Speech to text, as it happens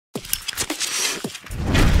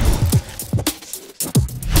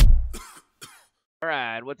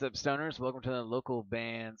Alright, what's up, stoners? Welcome to the local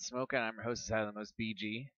band Smokeout. I'm your host, the most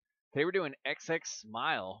BG. Today we're doing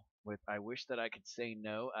Xxsmile with I Wish That I Could Say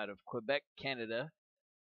No out of Quebec, Canada.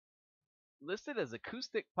 Listed as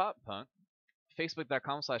acoustic pop punk.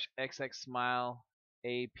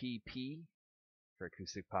 Facebook.com/XXSmileAPP for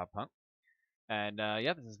acoustic pop punk. And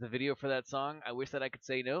yeah, this is the video for that song, I Wish That I Could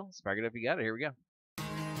Say No. Spark it up, you got it. Here we go.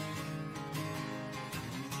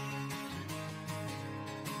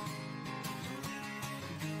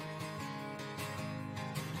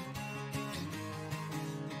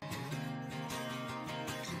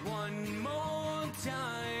 One more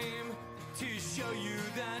time to show you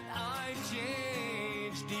that I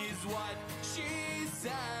changed is what she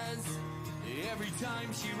says every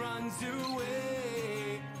time she runs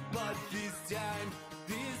away. But this time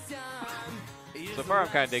so far I'm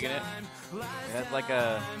kind of digging it. It has like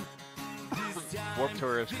a Warped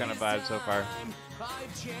Tour kind of vibe so far. I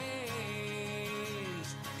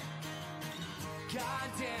changed.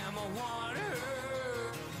 Goddamn, I want her.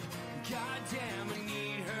 Goddamn, I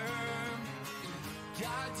need her.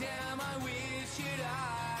 Goddamn, I wish that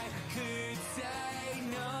I could say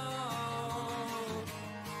no.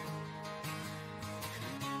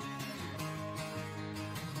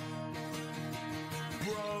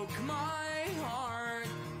 Broke my heart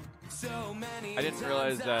so many I didn't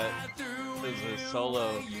realize that this was a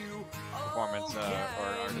solo performance or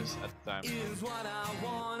artist at the time. Is what I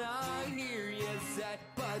wanna hear you say,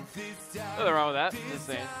 but this time, Nothing wrong with that. Just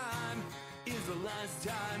saying. Is the last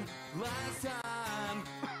time,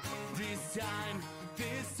 this time,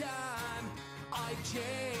 I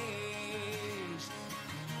changed.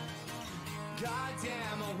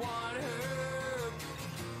 Goddamn, I want her.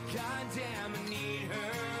 Goddamn, I need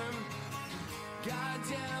her.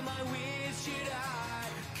 Goddamn, I wish that I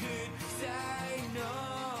could say no.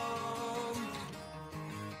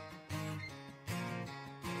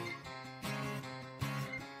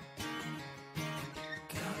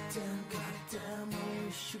 Goddamn, I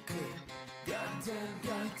wish you could.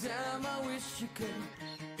 Goddamn, I wish you could.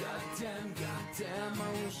 Goddamn, I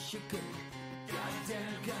wish you could.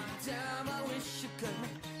 Goddamn, I wish you could.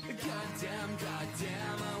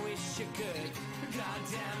 Goddamn, I wish you could.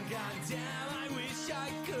 Goddamn, I wish I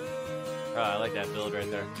could. Oh, I like that build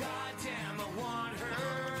right there. Goddamn, I want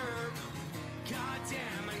her.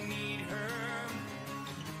 Goddamn, I need her.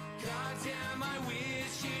 Goddamn, I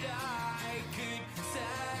wish that I could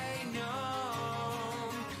say no.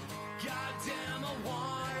 Goddamn, I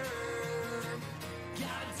want her.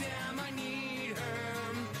 Goddamn, I need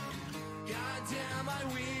her. Goddamn, I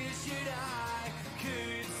wish that I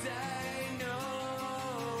could say no.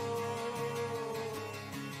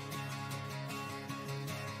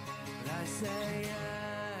 But I say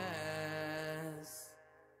yes.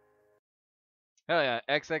 Hell yeah,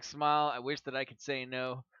 Xxsmile. I wish that I could say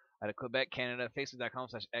no. Out of Quebec, Canada.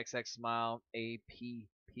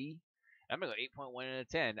 Facebook.com/XXSmileAPP. I'm gonna go 8.1 out of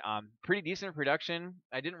 10. Pretty decent production.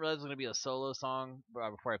 I didn't realize it was gonna be a solo song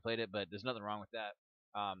before I played it, but there's nothing wrong with that.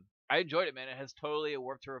 I enjoyed it, man. It has totally a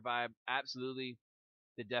Warped Tour vibe. Absolutely,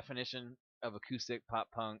 the definition of acoustic pop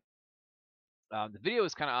punk. The video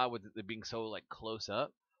is kind of odd with it being so like close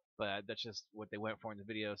up, but that's just what they went for in the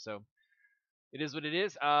video. So it is what it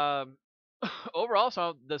is. Overall,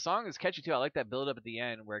 so the song is catchy too. I like that build up at the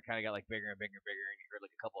end where it kind of got like bigger and bigger and bigger, and you heard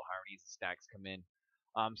like a couple of harmonies and stacks come in.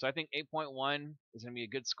 So I think 8.1 is going to be a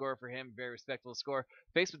good score for him. Very respectable score.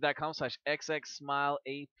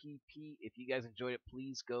 Facebook.com/XXSmileAPP. If you guys enjoyed it,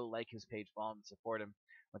 please go like his page, follow him, and support him.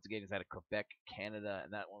 Once again, he's out of Quebec, Canada,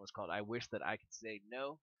 and that one was called I Wish That I Could Say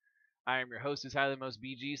No. I am your host, who's highly most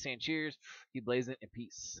BG, saying cheers, keep blazing, and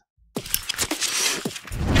peace.